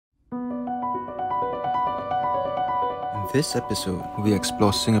this episode, we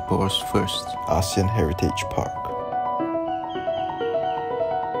explore Singapore's first ASEAN Heritage Park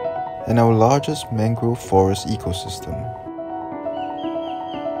and our largest mangrove forest ecosystem,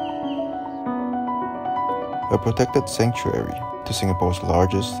 a protected sanctuary to Singapore's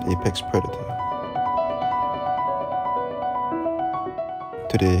largest apex predator.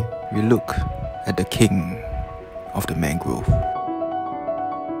 Today, we look at the king of the mangrove.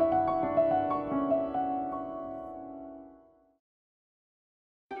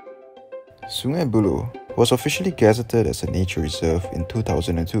 Sungei Buloh was officially gazetted as a nature reserve in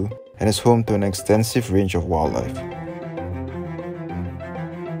 2002 and is home to an extensive range of wildlife.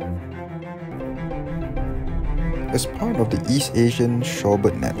 As part of the East Asian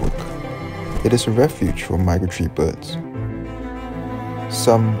Shorebird Network, it is a refuge for migratory birds,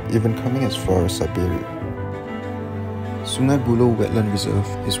 some even coming as far as Siberia. Sungei Buloh Wetland Reserve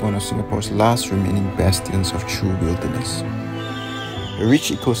is one of Singapore's last remaining bastions of true wilderness. A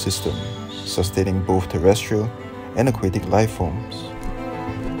rich ecosystem sustaining both terrestrial and aquatic life forms.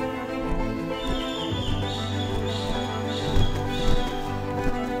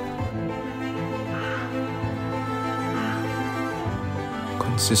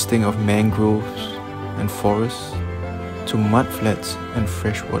 Consisting of mangroves and forests to mudflats and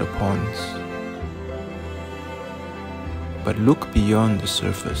freshwater ponds. But look beyond the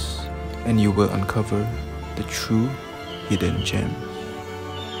surface and you will uncover the true hidden gems.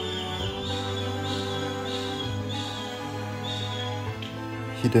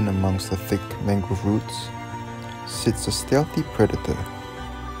 Hidden amongst the thick mangrove roots sits a stealthy predator,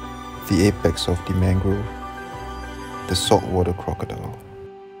 the apex of the mangrove, the saltwater crocodile.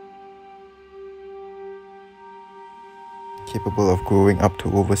 Capable of growing up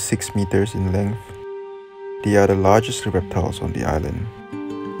to over 6 meters in length, they are the largest reptiles on the island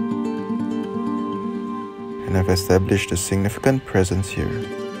and have established a significant presence here.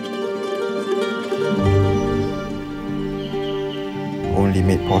 Only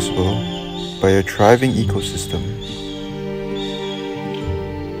made possible by a thriving ecosystem.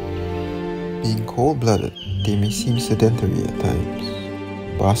 Being cold-blooded, they may seem sedentary at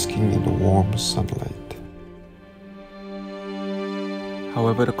times, basking in the warm sunlight.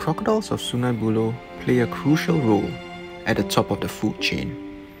 However, the crocodiles of Sungei Buloh play a crucial role at the top of the food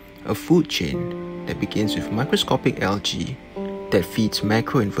chain. A food chain that begins with microscopic algae that feeds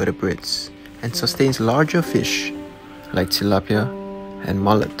macroinvertebrates and sustains larger fish like tilapia and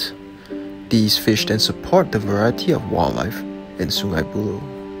mullet. These fish then support the variety of wildlife in Sungei Buloh,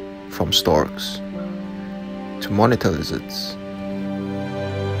 from storks to monitor lizards.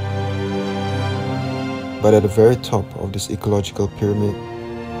 But at the very top of this ecological pyramid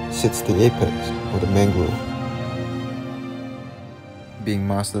sits the apex, or the mangrove. Being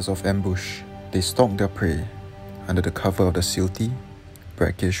masters of ambush, they stalk their prey under the cover of the silty,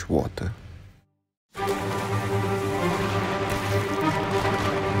 brackish water.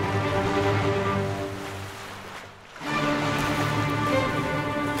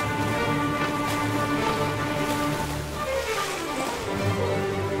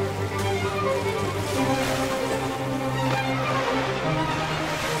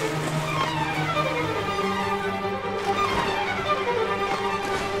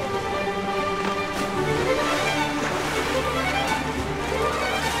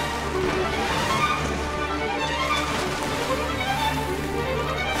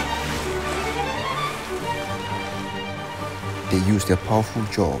 They use their powerful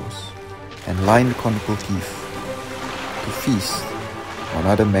jaws and lined conical teeth to feast on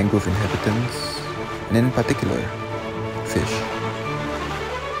other mangrove inhabitants, and in particular, fish.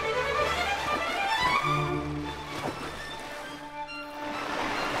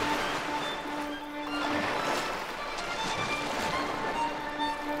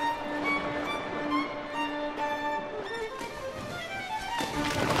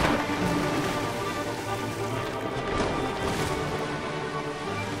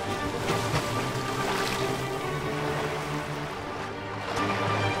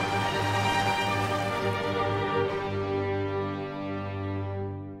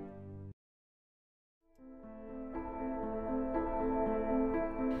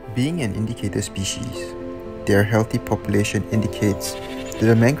 Being an indicator species, their healthy population indicates that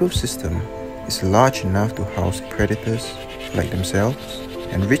the mangrove system is large enough to house predators like themselves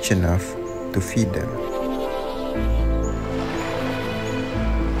and rich enough to feed them.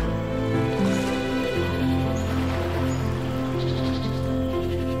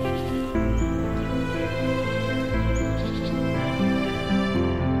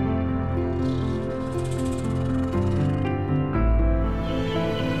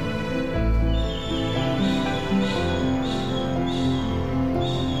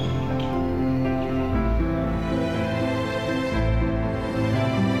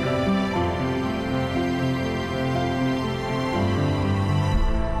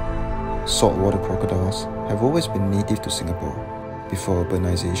 Saltwater crocodiles have always been native to Singapore. Before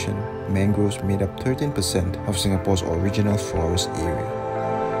urbanization, mangroves made up 13% of Singapore's original forest area.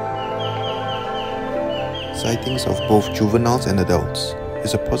 Sightings of both juveniles and adults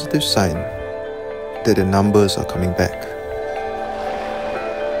is a positive sign that the numbers are coming back.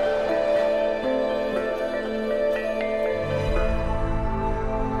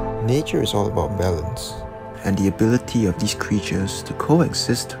 Nature is all about balance, and the ability of these creatures to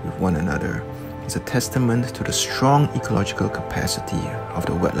coexist with one another is a testament to the strong ecological capacity of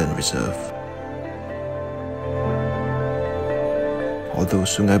the wetland reserve. Although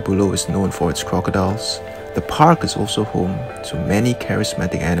Sungei Buloh is known for its crocodiles, the park is also home to many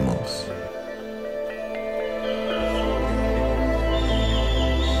charismatic animals.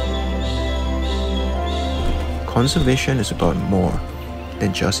 Conservation is about more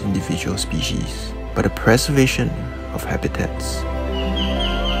than just individual species, but the preservation of habitats.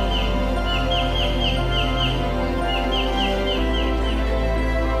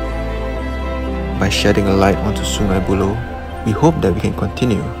 By shedding a light onto Sungei Buloh, we hope that we can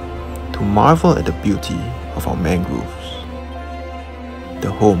continue to marvel at the beauty of our mangroves, the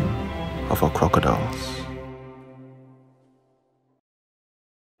home of our crocodiles.